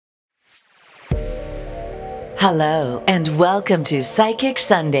Hello, and welcome to Psychic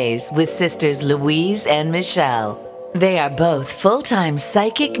Sundays with Sisters Louise and Michelle. They are both full-time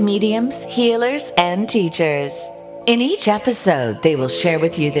psychic mediums, healers, and teachers. In each episode, they will share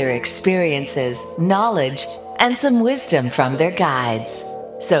with you their experiences, knowledge, and some wisdom from their guides.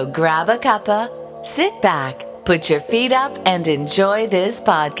 So grab a cuppa, sit back, put your feet up, and enjoy this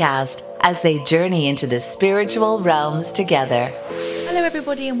podcast as they journey into the spiritual realms together. Hello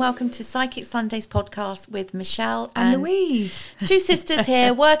everybody and welcome to Psychic Sundays podcast with Michelle and Louise. Two sisters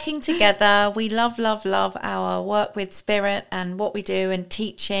here working together. We love our work with spirit and what we do and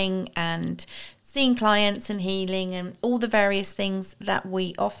teaching and seeing clients and healing and all the various things that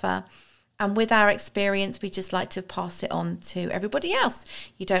we offer. And with our experience, we just like to pass it on to everybody else.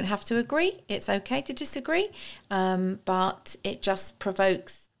 You don't have to agree. It's okay to disagree, but it just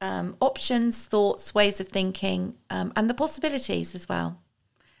provokes options, thoughts, ways of thinking, and the possibilities as well.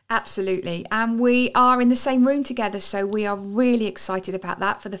 Absolutely. And we are in the same room together, so we are really excited about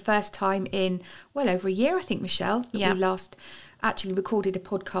that for the first time in, well, over a year, I think, Michelle. Yeah. We last actually recorded a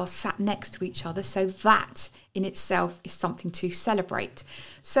podcast sat next to each other, so that in itself is something to celebrate.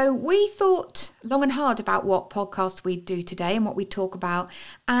 So we thought long and hard about what podcast we'd do today and what we'd talk about,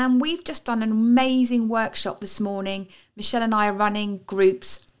 and we've just done an amazing workshop this morning. Michelle and I are running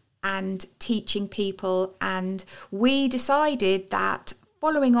groups and teaching people, and we decided that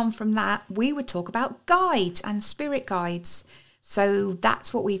following on from that, we would talk about guides and spirit guides. So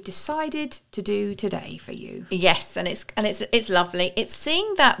that's what we've decided to do today for you. Yes, and it's lovely. It's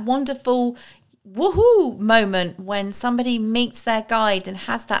seeing that wonderful woohoo moment when somebody meets their guide and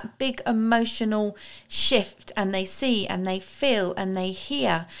has that big emotional shift, and they see and they feel and they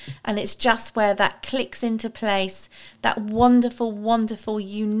hear, and it's just where that clicks into place, that wonderful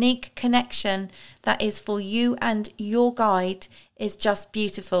unique connection that is for you and your guide is just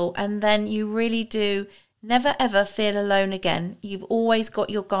beautiful. And then you really do never ever feel alone again. You've always got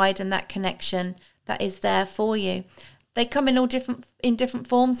your guide and that connection that is there for you. They come in different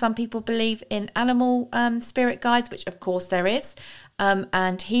forms. Some people believe in animal spirit guides, which of course there is,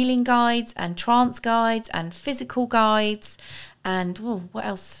 and healing guides and trance guides and physical guides. And what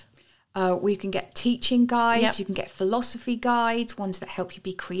else? We can get teaching guides, Yep. You can get philosophy guides, ones that help you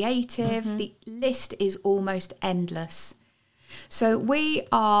be creative. Mm-hmm. The list is almost endless. So we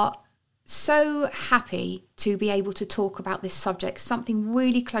are so happy to be able to talk about this subject, something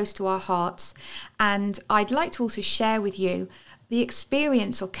really close to our hearts. And I'd like to also share with you the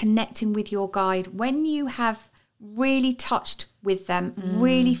experience of connecting with your guide when you have really touched with them,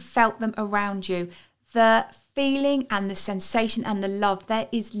 really felt them around you. The feeling and the sensation and the love, there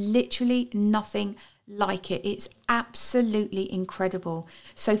is literally nothing like it. It's absolutely incredible.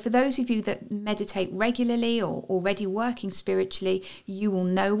 So for those of you that meditate regularly or already working spiritually, you will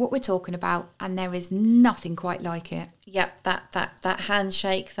know what we're talking about, and there is nothing quite like it. Yep, that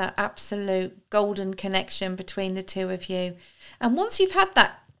handshake, that absolute golden connection between the two of you. And once you've had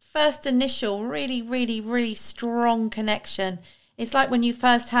that first initial really strong connection, it's like when you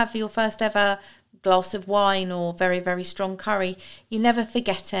first have your first ever glass of wine or very strong curry. You never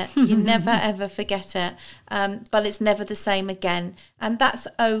forget it. You never ever forget it. But it's never the same again. And that's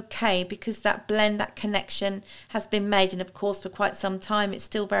okay, because that blend, that connection has been made. And of course, for quite some time, it's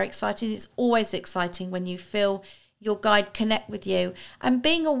still very exciting. It's always exciting when you feel your guide connect with you, and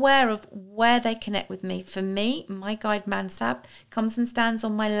being aware of where they connect with me. For me, my guide Mansab comes and stands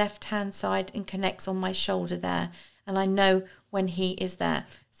on my left hand side and connects on my shoulder there. And I know when he is there.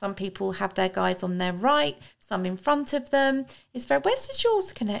 Some people have their guides on their right, some in front of them. Where does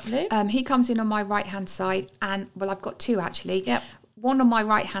yours connect, Lou? He comes in on my right-hand side, and, well, I've got two, actually. Yep. One on my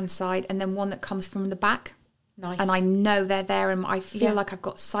right-hand side, and then one that comes from the back. Nice. And I know they're there, and I feel like I've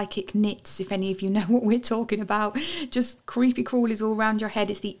got psychic knits, if any of you know what we're talking about. Just creepy crawlies all around your head.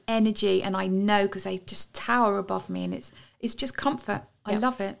 It's the energy, and I know because they just tower above me, and it's just comfort. I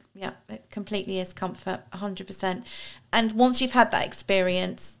love it. Yeah, it completely is comfort, 100%. And once you've had that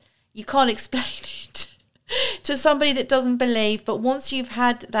experience, you can't explain it to somebody that doesn't believe. But once you've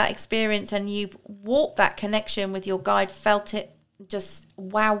had that experience and you've walked that connection with your guide, felt it, just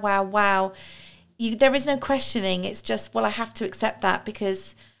wow. There is no questioning. It's just, well, I have to accept that,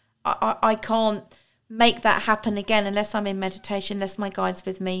 because I can't make that happen again unless I'm in meditation, unless my guide's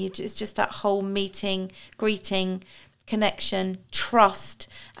with me. It's just that whole meeting, greeting, connection, trust,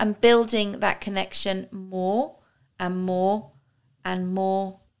 and building that connection more and more and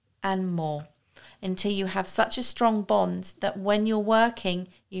more and more, until you have such a strong bond that when you're working,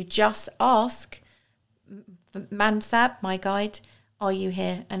 you just ask Mansab, my guide, are you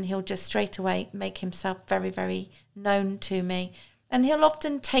here? And he'll just straight away make himself very known to me. And he'll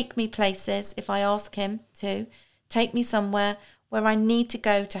often take me places if I ask him to, take me somewhere where I need to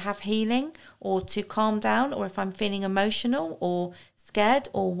go to have healing or to calm down, or if I'm feeling emotional or scared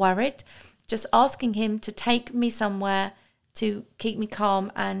or worried, just asking him to take me somewhere to keep me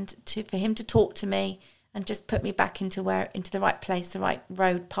calm and for him to talk to me and just put me back into the right place, the right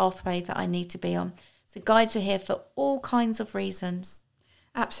road, pathway that I need to be on. So guides are here for all kinds of reasons.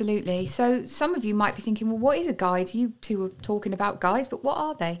 Absolutely. So some of you might be thinking, well, what is a guide? You two are talking about guides, but what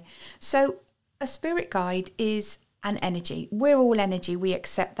are they? So a spirit guide is an energy. We're all energy. We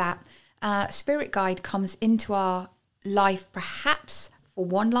accept that. Spirit guide comes into our life perhaps for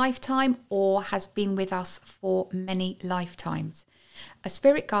one lifetime or has been with us for many lifetimes. A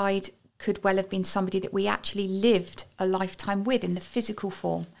spirit guide could well have been somebody that we actually lived a lifetime with in the physical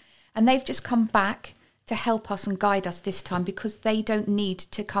form. And they've just come back to help us and guide us this time because they don't need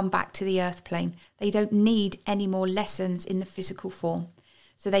to come back to the earth plane. They don't need any more lessons in the physical form.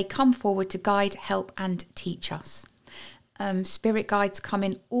 So they come forward to guide, help and teach us. Spirit guides come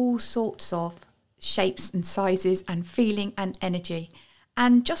in all sorts of shapes and sizes and feeling and energy.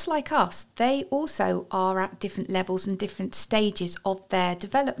 And just like us, they also are at different levels and different stages of their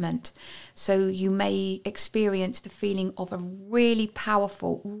development. So you may experience the feeling of a really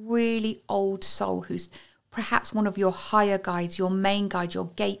powerful, really old soul who's perhaps one of your higher guides, your main guide, your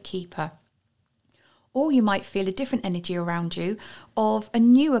gatekeeper. Or you might feel a different energy around you of a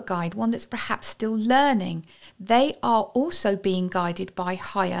newer guide, one that's perhaps still learning. They are also being guided by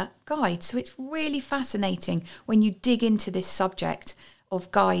higher guides. So it's really fascinating when you dig into this subject of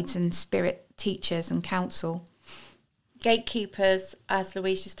guides and spirit teachers and counsel. Gatekeepers, as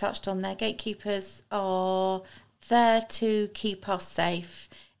Louise just touched on there, gatekeepers are there to keep us safe.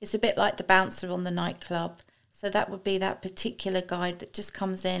 It's a bit like the bouncer on the nightclub. So that would be that particular guide that just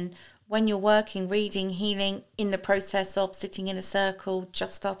comes in when you're working, reading, healing, in the process of sitting in a circle,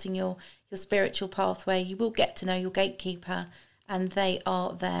 just starting your spiritual pathway. You will get to know your gatekeeper, and they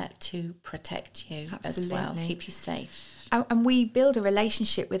are there to protect you. Absolutely. As well, keep you safe. And we build a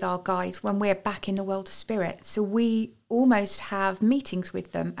relationship with our guides when we're back in the world of spirit. So we almost have meetings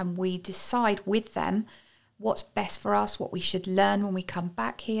with them and we decide with them what's best for us, what we should learn when we come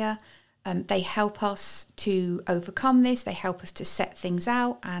back here. They help us to overcome this. They help us to set things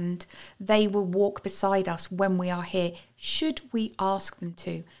out, and they will walk beside us when we are here, should we ask them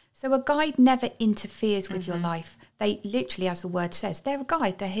to. So a guide never interferes with your life. They literally, as the word says, they're a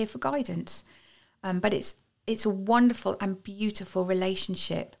guide. They're here for guidance. But it's a wonderful and beautiful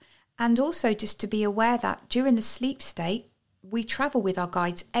relationship. And also just to be aware that during the sleep state, we travel with our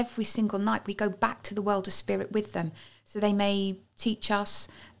guides every single night. We go back to the world of spirit with them. So they may teach us,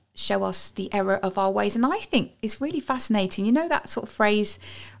 show us the error of our ways. And I think it's really fascinating. You know that sort of phrase,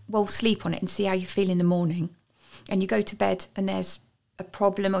 well, sleep on it and see how you feel in the morning. And you go to bed and there's a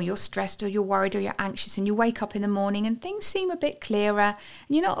problem, or you're stressed or you're worried or you're anxious, and you wake up in the morning and things seem a bit clearer and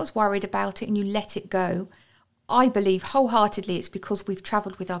you're not as worried about it and you let it go. I believe wholeheartedly it's because we've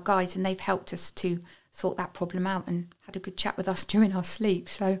travelled with our guides and they've helped us to sort that problem out and had a good chat with us during our sleep.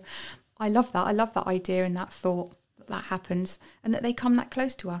 So I love that. I love that idea and that thought that happens and that they come that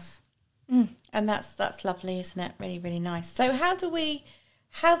close to us. And that's lovely, isn't it? Really, really nice. So how do we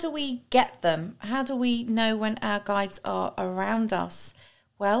get them? How do we know when our guides are around us?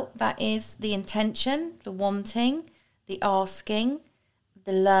 Well, that is the intention, the wanting, the asking,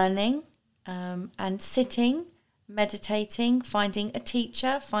 the learning, and sitting, meditating, finding a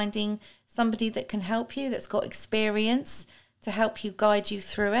teacher, finding somebody that can help you, that's got experience to help you, guide you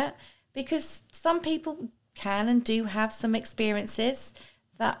through it. Because some people can and do have some experiences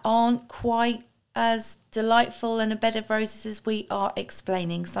that aren't quite as delightful and a bed of roses as we are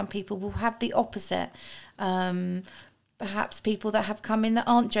explaining. Some people will have the opposite. Perhaps people that have come in that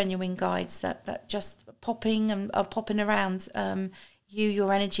aren't genuine guides, that just popping and are popping around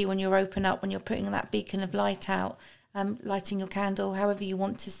your energy when you're open up, when you're putting that beacon of light out, lighting your candle, however you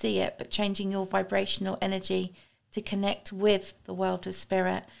want to see it, but changing your vibrational energy to connect with the world of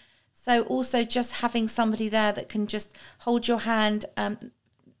spirit. So also just having somebody there that can just hold your hand,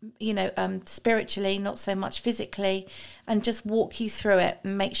 spiritually, not so much physically, and just walk you through it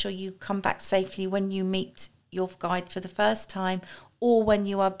and make sure you come back safely when you meet your guide for the first time, or when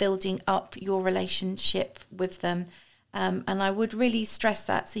you are building up your relationship with them. And I would really stress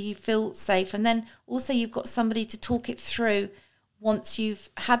that, so you feel safe. And then also you've got somebody to talk it through once you've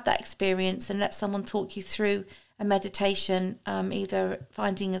had that experience, and let someone talk you through a meditation, either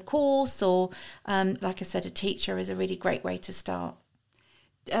finding a course or, like I said, a teacher is a really great way to start.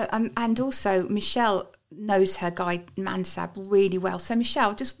 And also, Michelle knows her guide Mansab really well. So,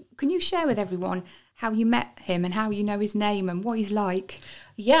 Michelle, just can you share with everyone how you met him and how you know his name and what he's like?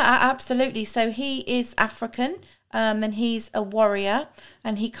 Yeah, absolutely. So he is African, and he's a warrior,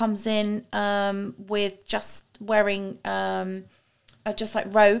 and he comes in with just wearing just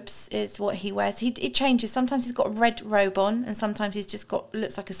like robes is what he wears. It changes. Sometimes he's got a red robe on, and sometimes he's just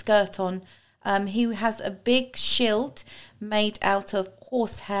looks like a skirt on. He has a big shield made out of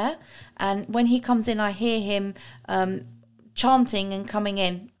horsehair, and when he comes in, I hear him chanting and coming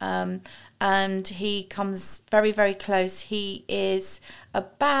in. And he comes very, very close. He is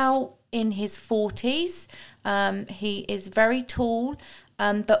about in his 40s. He is very tall,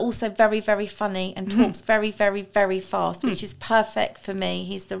 but also very, very funny and talks very, very, very fast, which is perfect for me.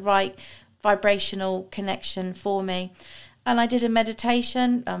 He's the right vibrational connection for me. And I did a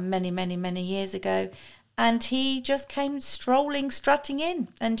meditation many, many, many years ago. And he just came strutting in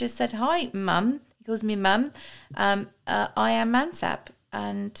and just said, "Hi, Mum." He calls me Mum. I am Mansab.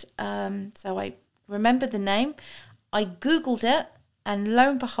 And so I remember the name. I Googled it, and lo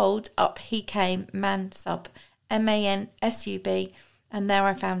and behold, up he came, Mansub, Mansub. And there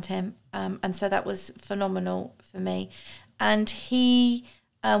I found him. And so that was phenomenal for me. And he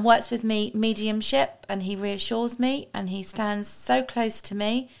works with me mediumship, and he reassures me, and he stands so close to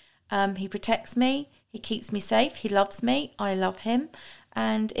me. He protects me. He keeps me safe. He loves me. I love him.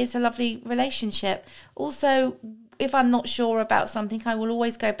 And it's a lovely relationship. Also, if I'm not sure about something, I will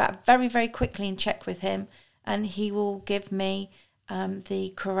always go back very, very quickly and check with him. And he will give me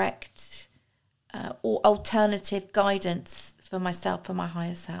the correct or alternative guidance for myself, for my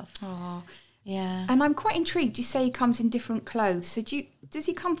higher self. Oh, yeah. And I'm quite intrigued. You say he comes in different clothes. So does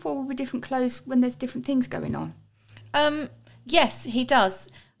he come forward with different clothes when there's different things going on? Yes, he does.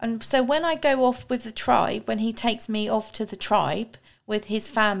 And so when I go off with the tribe, when he takes me off to the tribe with his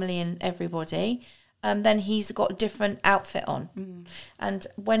family and everybody, then he's got a different outfit on. And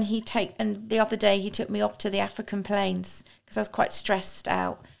when and the other day he took me off to the African plains because I was quite stressed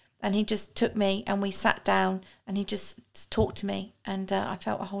out. And he just took me and we sat down and he just talked to me, and I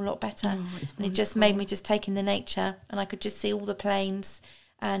felt a whole lot better. And it just made me just take in the nature, and I could just see all the plains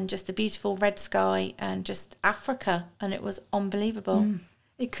and just the beautiful red sky and just Africa, and it was unbelievable.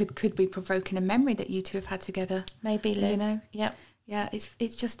 It could be provoking a memory that you two have had together. Maybe, Lou. You know? Yep. Yeah,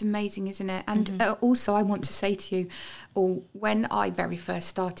 it's just amazing, isn't it? And also, I want to say to you, when I very first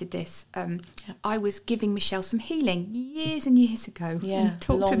started this, I was giving Michelle some healing years and years ago. Yeah,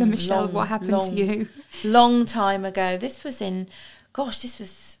 Talk to them, Michelle. What happened to you? Long time ago. This was many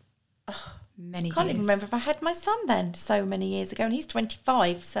years. I can't even remember if I had my son then. So many years ago, and he's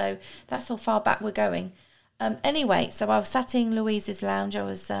 25. So that's how far back we're going. Anyway, so I was sat in Louise's lounge. I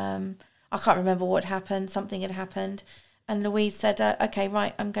was I can't remember what happened. Something had happened. And Louise said, okay,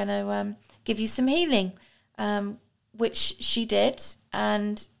 right, I'm going to give you some healing, which she did.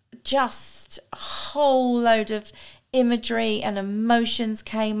 And just a whole load of imagery and emotions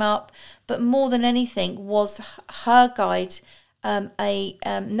came up. But more than anything was her guide, a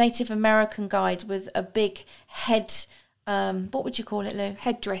Native American guide with a big head. What would you call it, Lou?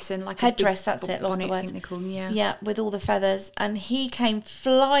 Headdress, and like headdress, a big that's it, lost the word. I think they call them, yeah. Yeah, with all the feathers. And he came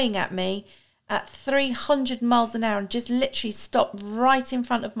flying at me at 300 miles an hour and just literally stopped right in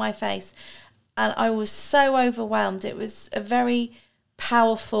front of my face. And I was so overwhelmed. It was a very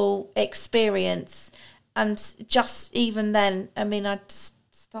powerful experience. And just even then, I mean, I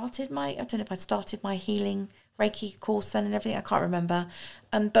don't know if I started my healing Reiki course then and everything, I can't remember.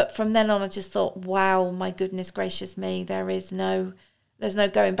 But from then on, I just thought, wow, my goodness gracious me, there's no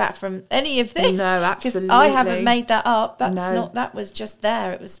going back from any of this. No, absolutely. I haven't made that up. That was just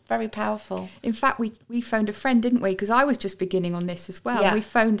there. It was very powerful. In fact, we phoned a friend, didn't we? Because I was just beginning on this as well. Yeah. We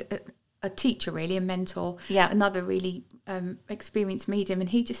phoned a teacher, really, a mentor, another really experienced medium, and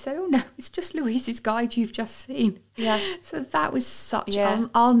he just said, "Oh no, it's just Louise's guide you've just seen." Yeah. So that was such.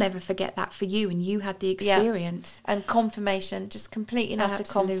 I'll never forget that for you, and you had the experience and confirmation, just complete and utter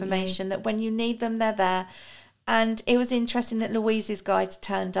confirmation that when you need them, they're there. And it was interesting that Louise's guide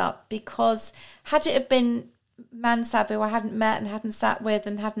turned up, because had it have been Mansab, who I hadn't met and hadn't sat with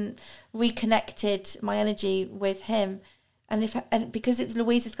and hadn't reconnected my energy with him, and because it was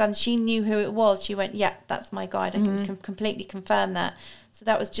Louise's guide and she knew who it was, she went, yeah, that's my guide. I can completely confirm that. So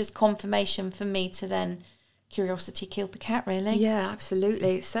that was just confirmation for me to then, curiosity killed the cat, really. Yeah,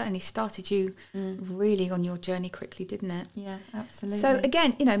 absolutely. It certainly started you really on your journey quickly, didn't it? Yeah, absolutely. So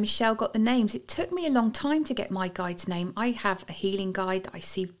again, Michelle got the names. It took me a long time to get my guide's name. I have a healing guide that I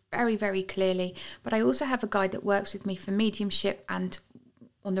see very, very clearly, but I also have a guide that works with me for mediumship and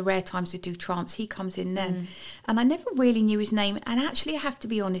on the rare times I do trance, he comes in then. And I never really knew his name. And actually, I have to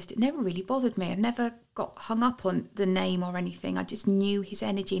be honest, it never really bothered me. I never got hung up on the name or anything. I just knew his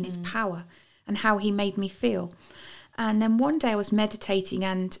energy and his power and how he made me feel. And then one day I was meditating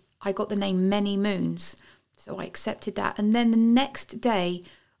and I got the name Many Moons. So I accepted that. And then the next day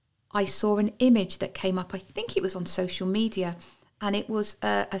I saw an image that came up. I think it was on social media. And it was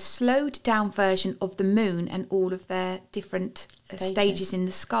a slowed down version of the moon and all of their different stages in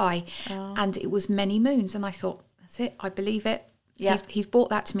the sky. Oh. And it was Many Moons. And I thought, that's it. I believe it. Yeah. He's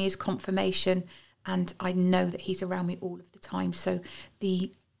brought that to me as confirmation. And I know that he's around me all of the time. So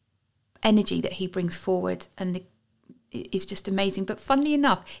the energy that he brings forward is just amazing. But funnily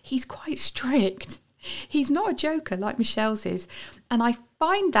enough, he's quite strict. He's not a joker like Michelle's is. And I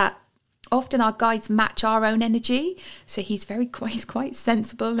find that often our guides match our own energy. So he's quite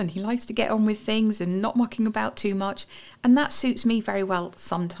sensible and he likes to get on with things and not mucking about too much. And that suits me very well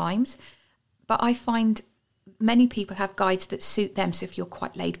sometimes. But I find many people have guides that suit them. So if you're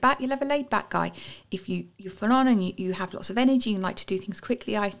quite laid back, you'll have a laid back guy. If you're full on and you have lots of energy and like to do things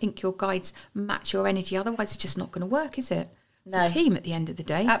quickly, I think your guides match your energy. Otherwise, it's just not going to work, is it? It's a team at the end of the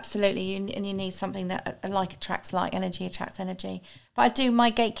day. Absolutely. And you need something that like attracts like, energy attracts energy. But my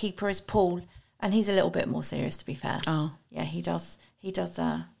gatekeeper is Paul, and he's a little bit more serious, to be fair. Oh. Yeah, he does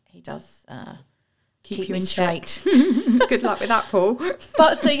keep you in straight. Good luck with that, Paul.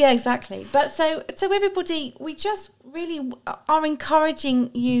 But so, yeah, exactly. But so everybody, we just really are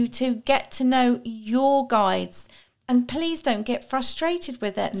encouraging you to get to know your guides. And please don't get frustrated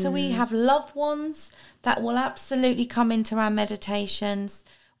with it. So we have loved ones that will absolutely come into our meditations.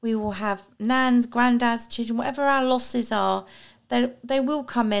 We will have nans, granddads, children, whatever our losses are. They will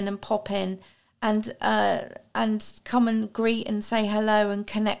come in and pop in and come and greet and say hello and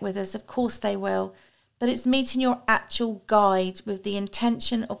connect with us. Of course they will. But it's meeting your actual guide with the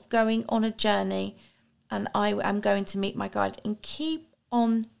intention of going on a journey. And I am going to meet my guide, and keep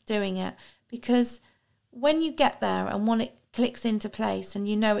on doing it, because when you get there and when it clicks into place and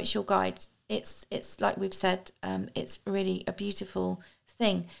you know it's your guide, it's like we've said, it's really a beautiful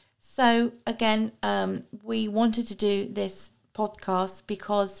thing. So again, we wanted to do this podcast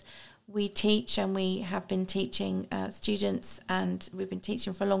because we teach, and we have been teaching students, and we've been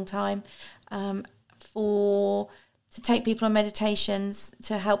teaching for a long time, to take people on meditations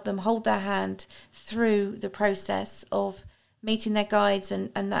to help them hold their hand through the process of meeting their guides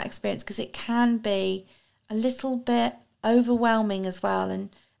and that experience, because it can be a little bit overwhelming as well,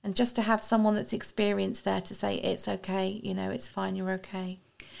 and just to have someone that's experienced there to say it's okay, it's fine, you're okay.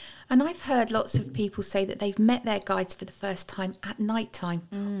 And I've heard lots of people say that they've met their guides for the first time at night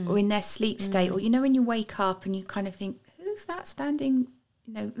time or in their sleep state, or when you wake up and you kind of think, who's that standing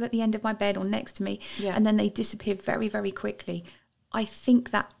at the end of my bed or next to me, and then they disappear very, very quickly. I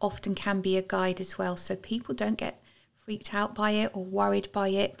think that often can be a guide as well, so people don't get freaked out by it or worried by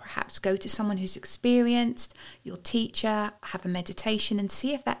it. Perhaps go to someone who's experienced, your teacher, have a meditation, and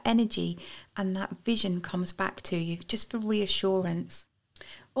see if that energy and that vision comes back to you, just for reassurance.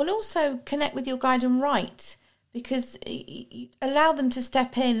 Or also connect with your guide and write, because you allow them to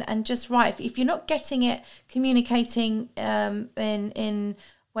step in and just write. If you're not getting it, communicating in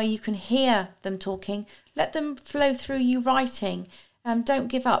where you can hear them talking, let them flow through you writing. Don't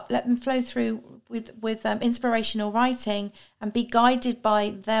give up. Let them flow through with inspirational writing and be guided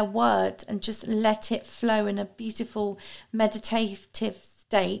by their words, and just let it flow in a beautiful meditative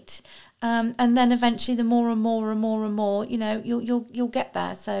state. And then eventually, the more and more and more and more, you'll get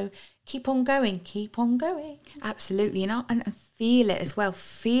there. So keep on going. Absolutely, and feel it as well.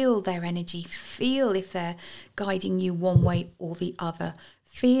 Feel their energy. Feel if they're guiding you one way or the other.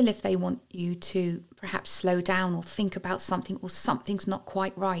 Feel if they want you to perhaps slow down or think about something, or something's not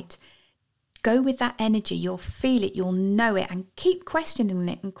quite right. Go with that energy. You'll feel it, you'll know it, and keep questioning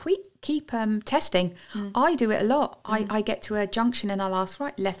it and keep testing. I do it a lot. I get to a junction and I'll ask,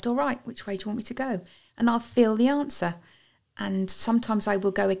 right, left or right, which way do you want me to go? And I'll feel the answer. And sometimes I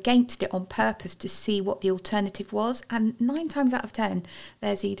will go against it on purpose to see what the alternative was. And 9 times out of 10,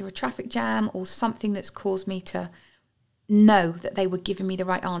 there's either a traffic jam or something that's caused me to know that they were giving me the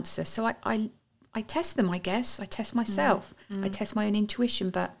right answer. So I test them, I guess. I test myself. I test my own intuition,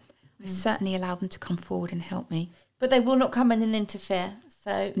 but I certainly allow them to come forward and help me. But they will not come in and interfere.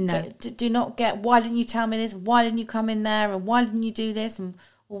 So no. Do not get, why didn't you tell me this? Why didn't you come in there? And why didn't you do this? And,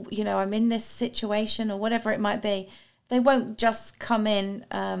 or, I'm in this situation, or whatever it might be. They won't just come in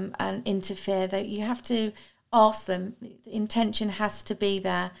and interfere. You have to ask them. The intention has to be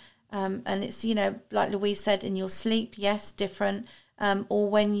there. And it's, like Louise said, in your sleep, yes, different. Or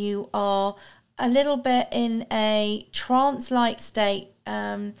when you are a little bit in a trance-like state,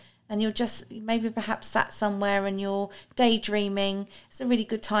 and you're just maybe perhaps sat somewhere and you're daydreaming, it's a really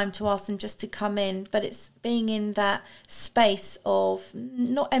good time to ask them just to come in. But it's being in that space of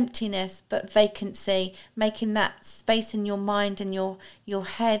not emptiness, but vacancy, making that space in your mind and your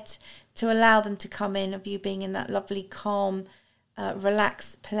head to allow them to come in, of you being in that lovely, calm,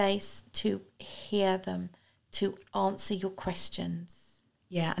 relaxed place to hear them, to answer your questions.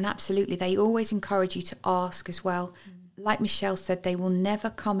 Yeah, and absolutely. They always encourage you to ask as well. Like Michelle said, they will never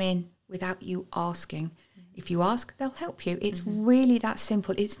come in without you asking. If you ask, they'll help you. It's really that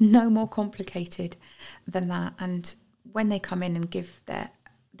simple. It's no more complicated than that. And when they come in and give their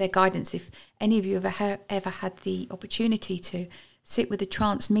guidance, if any of you have ever had the opportunity to sit with a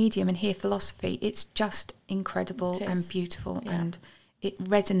trance medium and hear philosophy, it's just incredible and beautiful, and it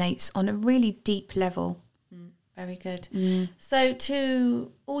resonates on a really deep level. Very good. So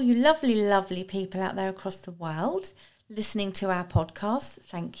to all you lovely, lovely people out there across the world listening to our podcast,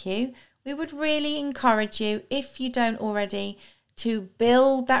 thank you. We would really encourage you, if you don't already, to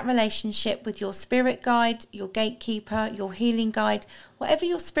build that relationship with your spirit guide, your gatekeeper, your healing guide, whatever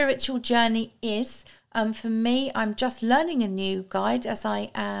your spiritual journey is. For me, I'm just learning a new guide as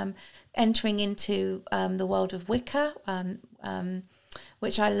I am entering into the world of Wicca,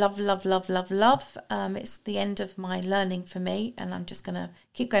 which I love. It's the end of my learning for me, and I'm just going to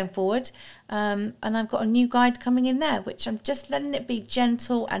keep going forward. And I've got a new guide coming in there, which I'm just letting it be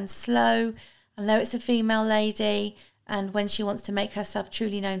gentle and slow. I know it's a female lady, and when she wants to make herself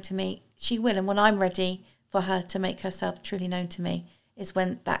truly known to me, she will. And when I'm ready for her to make herself truly known to me is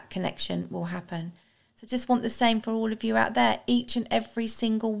when that connection will happen. So just want the same for all of you out there. Each and every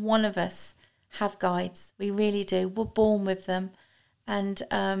single one of us have guides. We really do. We're born with them. And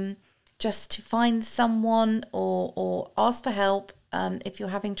just to find someone or ask for help if you're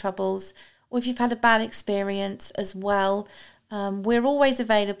having troubles, or if you've had a bad experience as well. We're always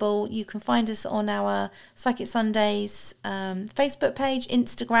available. You can find us on our Psychic Sundays Facebook page,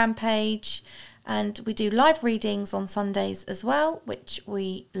 Instagram page, and we do live readings on Sundays as well, which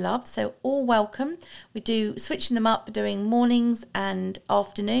we love. So all welcome. We do switching them up, doing mornings and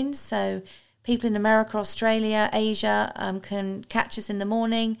afternoons. So people in America, Australia, Asia can catch us in the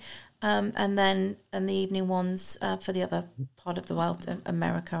morning, and then the evening ones for the other part of the world,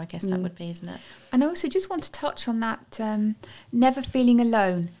 America, I guess that would be, isn't it? And I also just want to touch on that never feeling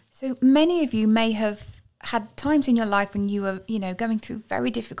alone. So many of you may have had times in your life when you were, going through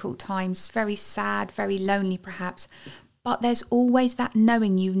very difficult times, very sad, very lonely perhaps, but there's always that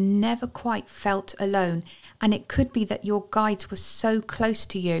knowing you never quite felt alone. And it could be that your guides were so close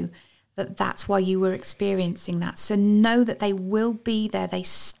to you that's why you were experiencing that. So know that they will be there. They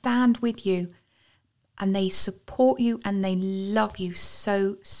stand with you and they support you and they love you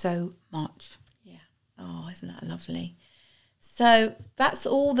so, so much. Yeah. Oh, isn't that lovely? So that's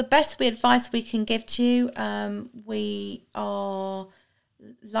all the best advice we can give to you. We are,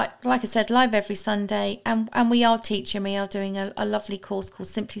 like I said, live every Sunday, and we are teaching. We are doing a lovely course called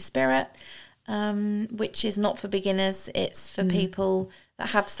Simply Spirit, which is not for beginners. It's for people that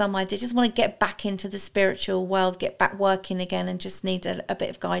have some idea, just want to get back into the spiritual world, get back working again, and just need a bit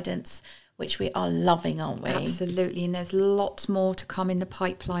of guidance, which we are loving, aren't we? Absolutely. And there's lots more to come in the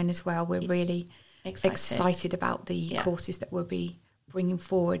pipeline as well. We're really excited about the courses that we'll be bringing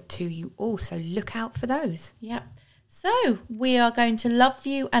forward to you all. So look out for those. Yep. So we are going to love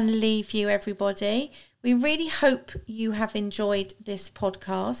you and leave you, everybody. We really hope you have enjoyed this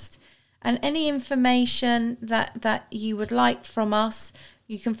podcast. And any information that you would like from us,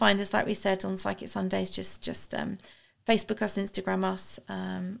 you can find us, like we said, on Psychic Sundays. Just Facebook us, Instagram us,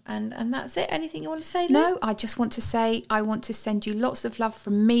 and that's it. Anything you want to say, Lou? No, I just want to say I want to send you lots of love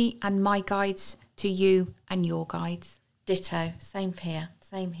from me and my guides to you and your guides. Ditto. Same here.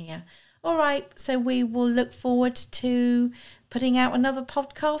 All right. So we will look forward to putting out another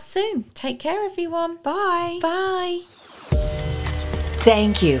podcast soon. Take care, everyone. Bye. Bye.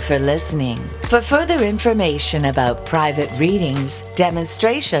 Thank you for listening. For further information about private readings,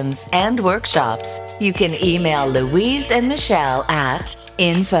 demonstrations, and workshops, you can email Louise and Michelle at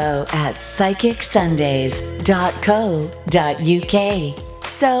info@psychicsundays.co.uk.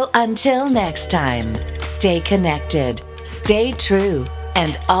 So until next time, stay connected, stay true,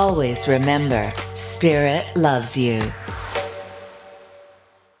 and always remember, Spirit loves you.